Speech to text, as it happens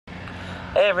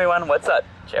Hey everyone, what's up?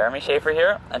 Jeremy Schaefer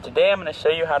here, and today I'm going to show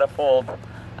you how to fold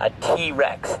a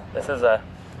T-Rex. This is a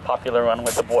popular one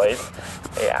with the boys.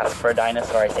 They ask for a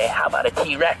dinosaur, I say, how about a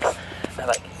T-Rex? And they're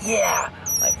like, yeah!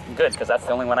 I'm like, good, because that's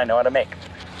the only one I know how to make.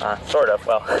 Sort of,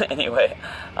 well, anyway.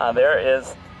 There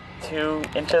is 2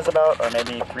 inches about, or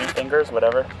maybe 3 fingers,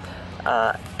 whatever.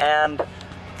 And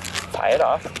tie it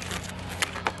off.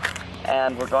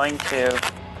 And we're going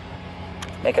to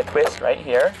make a twist right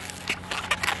here.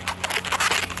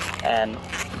 And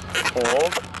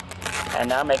fold, and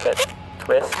now make a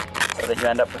twist so that you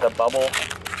end up with a bubble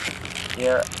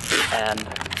here and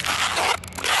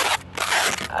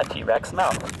a T-Rex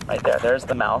mouth right there. There's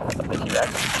the mouth of the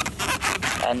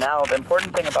T-Rex. And now the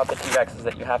important thing about the T-Rex is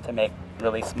that you have to make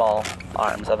really small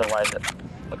arms, otherwise it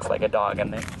looks like a dog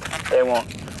and they won't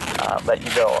let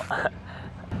you go.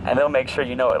 And they'll make sure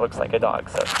you know it looks like a dog,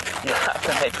 so you have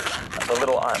to make the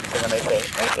little arms. And when they say,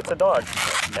 hey, it's a dog,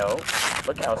 no,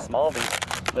 look how small these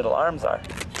little arms are.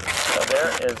 So there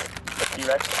is the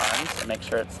T-Rex arms, and make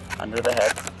sure it's under the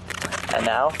head. And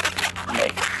now,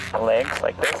 make the legs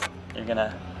like this. You're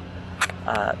gonna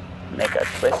make a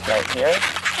twist right here,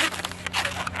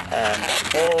 and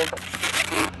fold,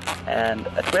 and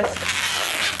a twist.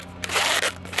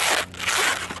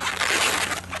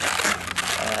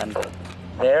 And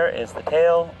there is the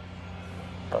tail,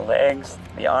 the legs,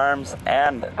 the arms,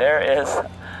 and there is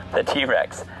the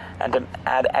T-Rex. And to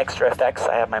add extra effects,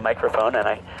 I have my microphone, and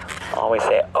I always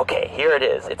say, okay, here it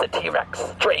is. It's a T-Rex,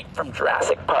 straight from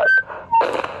Jurassic Park.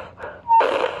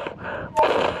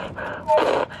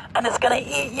 And it's gonna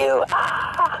eat you!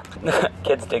 Ah!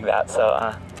 Kids dig that,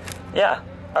 so, yeah.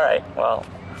 Alright, well,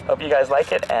 hope you guys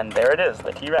like it, and there it is,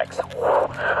 the T-Rex.